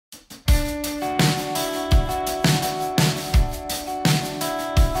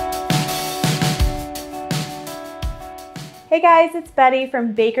Hey guys, it's Betty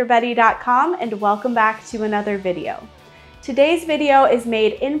from BakerBettie.com and welcome back to another video. Today's video is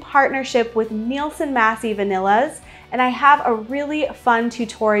made in partnership with Nielsen-Massey Vanillas, and I have a really fun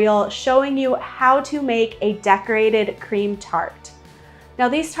tutorial showing you how to make a decorated cream tart. Now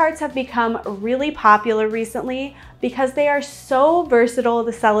these tarts have become really popular recently because they are so versatile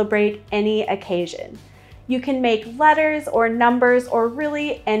to celebrate any occasion. You can make letters or numbers or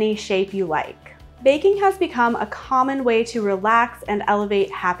really any shape you like. Baking has become a common way to relax and elevate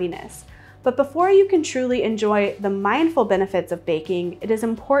happiness. But before you can truly enjoy the mindful benefits of baking, it is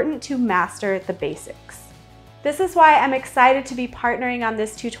important to master the basics. This is why I'm excited to be partnering on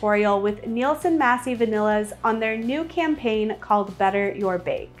this tutorial with Nielsen-Massey Vanillas on their new campaign called Better Your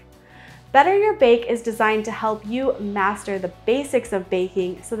Bake. Better Your Bake is designed to help you master the basics of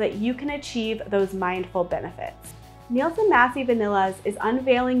baking so that you can achieve those mindful benefits. Nielsen-Massey Vanillas is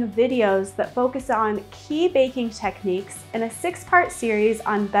unveiling videos that focus on key baking techniques in a 6-part series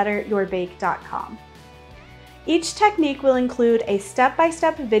on betteryourbake.com. Each technique will include a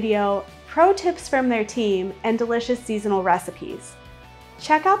step-by-step video, pro tips from their team, and delicious seasonal recipes.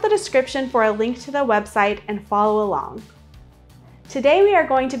 Check out the description for a link to the website and follow along. Today we are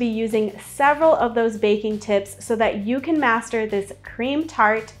going to be using several of those baking tips so that you can master this cream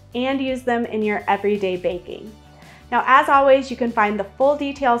tart and use them in your everyday baking. Now, as always, you can find the full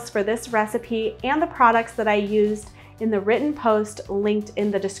details for this recipe and the products that I used in the written post linked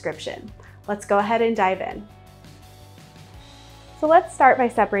in the description. Let's go ahead and dive in. So let's start by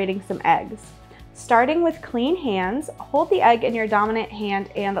separating some eggs. Starting with clean hands, hold the egg in your dominant hand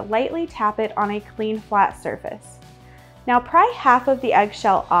and lightly tap it on a clean, flat surface. Now pry half of the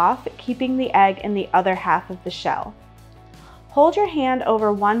eggshell off, keeping the egg in the other half of the shell. Hold your hand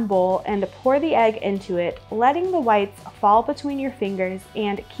over one bowl and pour the egg into it, letting the whites fall between your fingers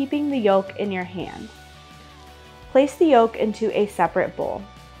and keeping the yolk in your hand. Place the yolk into a separate bowl.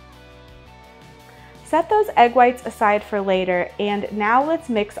 Set those egg whites aside for later, and now let's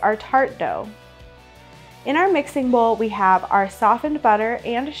mix our tart dough. In our mixing bowl, we have our softened butter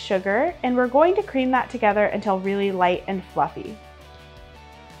and sugar, and we're going to cream that together until really light and fluffy.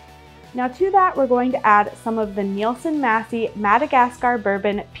 Now to that, we're going to add some of the Nielsen-Massey Madagascar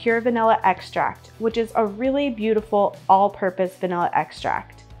Bourbon Pure Vanilla Extract, which is a really beautiful all-purpose vanilla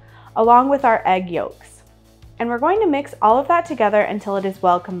extract, along with our egg yolks. And we're going to mix all of that together until it is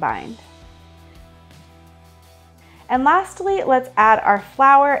well combined. And lastly, let's add our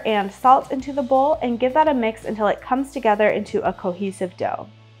flour and salt into the bowl and give that a mix until it comes together into a cohesive dough.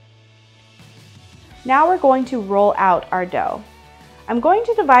 Now we're going to roll out our dough. I'm going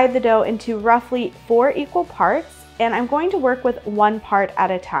to divide the dough into roughly 4 equal parts, and I'm going to work with 1 part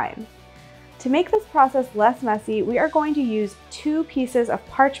at a time. To make this process less messy, we are going to use 2 pieces of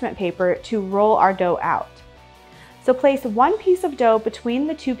parchment paper to roll our dough out. So place 1 piece of dough between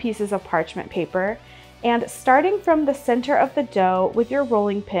the 2 pieces of parchment paper, and starting from the center of the dough with your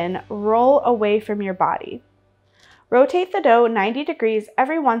rolling pin, roll away from your body. Rotate the dough 90 degrees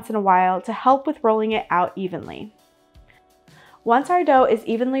every once in a while to help with rolling it out evenly. Once our dough is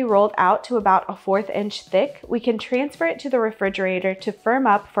evenly rolled out to about a 1/4 inch thick, we can transfer it to the refrigerator to firm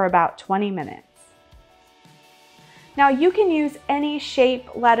up for about 20 minutes. Now you can use any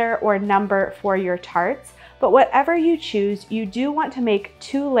shape, letter, or number for your tarts, but whatever you choose, you do want to make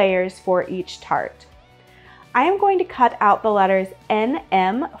 2 layers for each tart. I am going to cut out the letters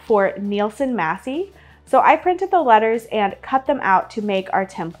NM for Nielsen-Massey, so I printed the letters and cut them out to make our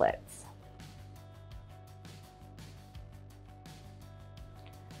templates.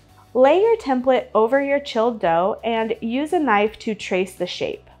 Lay your template over your chilled dough and use a knife to trace the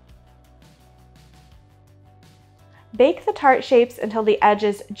shape. Bake the tart shapes until the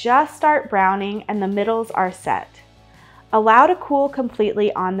edges just start browning and the middles are set. Allow to cool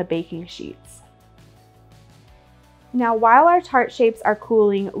completely on the baking sheets. Now while our tart shapes are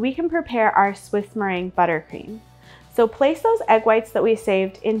cooling, we can prepare our Swiss meringue buttercream. So place those egg whites that we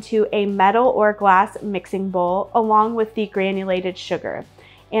saved into a metal or glass mixing bowl along with the granulated sugar,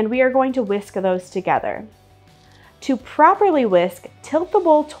 and we are going to whisk those together. To properly whisk, tilt the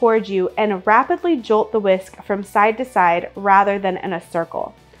bowl towards you and rapidly jolt the whisk from side to side rather than in a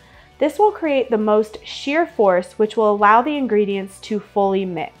circle. This will create the most shear force, which will allow the ingredients to fully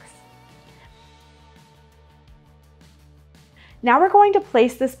mix. Now we're going to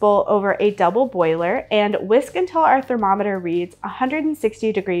place this bowl over a double boiler and whisk until our thermometer reads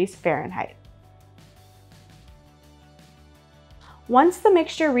 160 degrees Fahrenheit. Once the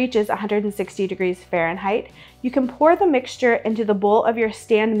mixture reaches 160 degrees Fahrenheit, you can pour the mixture into the bowl of your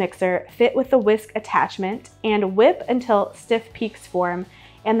stand mixer fit with the whisk attachment and whip until stiff peaks form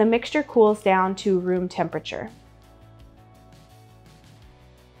and the mixture cools down to room temperature.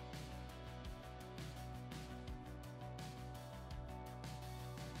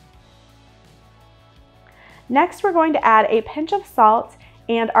 Next, we're going to add a pinch of salt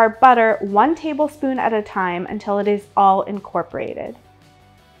and our butter 1 tablespoon at a time until it is all incorporated.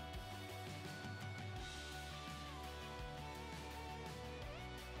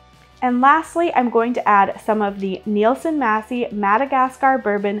 And lastly, I'm going to add some of the Nielsen-Massey Madagascar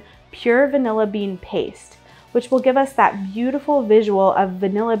Bourbon Pure Vanilla Bean Paste, which will give us that beautiful visual of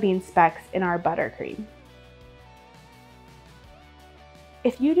vanilla bean specks in our buttercream.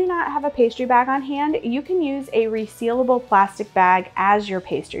 If you do not have a pastry bag on hand, you can use a resealable plastic bag as your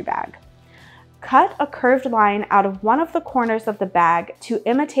pastry bag. Cut a curved line out of one of the corners of the bag to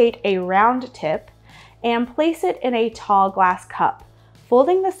imitate a round tip and place it in a tall glass cup,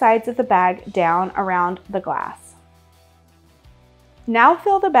 folding the sides of the bag down around the glass. Now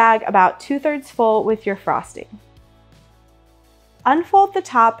fill the bag about 2/3 full with your frosting. Unfold the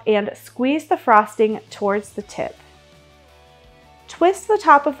top and squeeze the frosting towards the tip. Twist the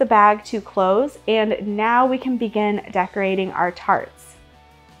top of the bag to close, and now we can begin decorating our tarts.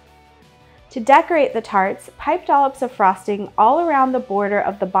 To decorate the tarts, pipe dollops of frosting all around the border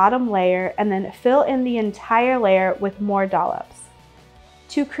of the bottom layer and then fill in the entire layer with more dollops.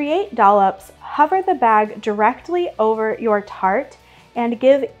 To create dollops, hover the bag directly over your tart and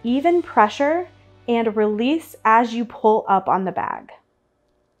give even pressure and release as you pull up on the bag.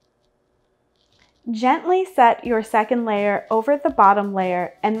 Gently set your second layer over the bottom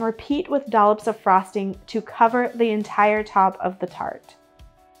layer and repeat with dollops of frosting to cover the entire top of the tart.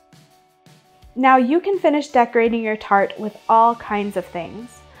 Now you can finish decorating your tart with all kinds of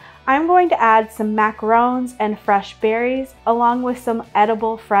things. I'm going to add some macarons and fresh berries along with some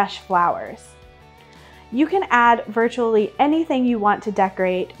edible fresh flowers. You can add virtually anything you want to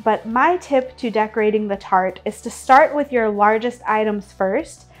decorate, but my tip to decorating the tart is to start with your largest items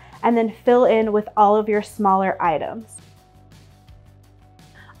first and then fill in with all of your smaller items.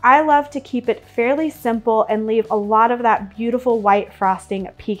 I love to keep it fairly simple and leave a lot of that beautiful white frosting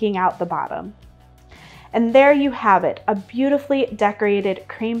peeking out the bottom. And there you have it, a beautifully decorated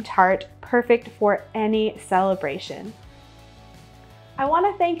cream tart, perfect for any celebration. I want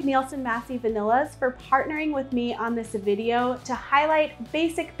to thank Nielsen-Massey Vanillas for partnering with me on this video to highlight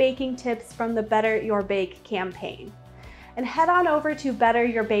basic baking tips from the Better Your Bake campaign. And head on over to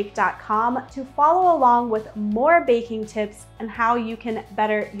betteryourbake.com to follow along with more baking tips and how you can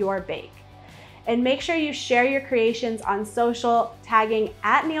better your bake. And make sure you share your creations on social, tagging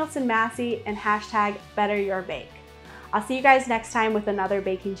 @Nielsen-Massey and #BetterYourBake. I'll see you guys next time with another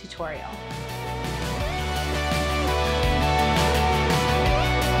baking tutorial.